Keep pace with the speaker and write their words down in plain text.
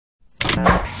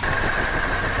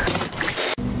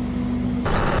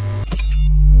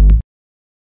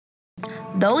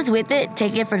Those with it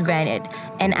take it for granted,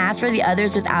 and as for the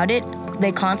others without it,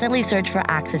 they constantly search for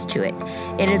access to it.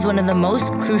 It is one of the most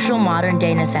crucial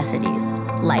modern-day necessities,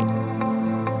 light.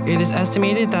 It is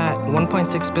estimated that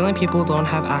 1.6 billion people don't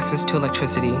have access to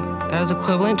electricity. That is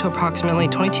equivalent to approximately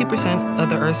 22% of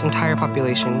the Earth's entire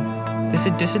population. This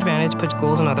disadvantage puts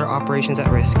schools and other operations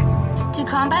at risk. To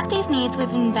combat these needs, we've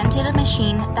invented a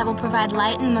machine that will provide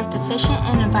light in the most efficient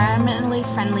and environmentally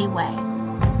friendly way.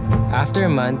 After a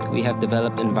month, we have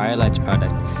developed Envirolite's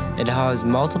product. It has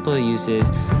multiple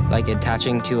uses, like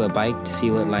attaching to a bike to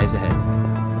see what lies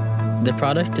ahead. The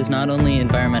product is not only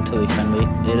environmentally friendly,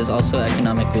 it is also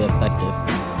economically effective.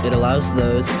 It allows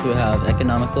those who have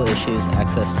economical issues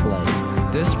access to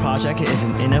light. This project is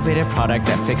an innovative product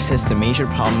that fixes the major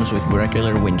problems with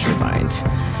regular wind turbines.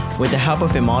 With the help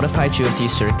of a modified GFT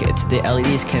circuit, the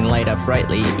LEDs can light up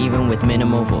brightly even with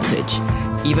minimal voltage.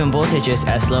 Even voltages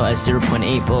as low as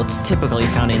 0.8 volts, typically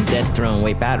found in dead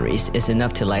thrown-away batteries, is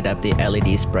enough to light up the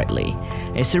LEDs brightly.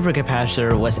 A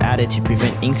supercapacitor was added to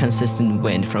prevent inconsistent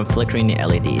wind from flickering the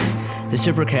LEDs. The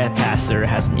supercapacitor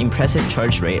has an impressive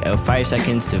charge rate of 5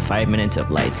 seconds to 5 minutes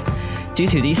of light. Due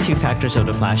to these two factors of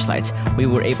the flashlights, we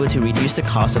were able to reduce the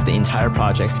cost of the entire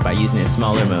project by using a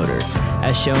smaller motor.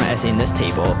 As shown as in this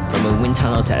table, from a wind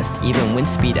tunnel test, even wind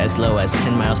speed as low as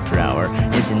 10 miles per hour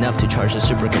is enough to charge the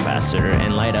supercapacitor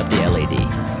and light up the LED.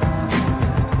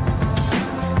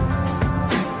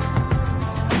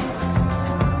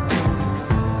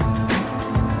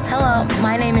 Hello,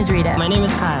 my name is Rita. My name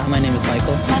is Kyle. My name is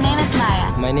Michael. My name is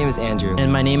Maya. My name is Andrew.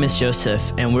 And my name is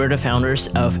Joseph, and we're the founders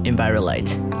of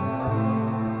Envirolite.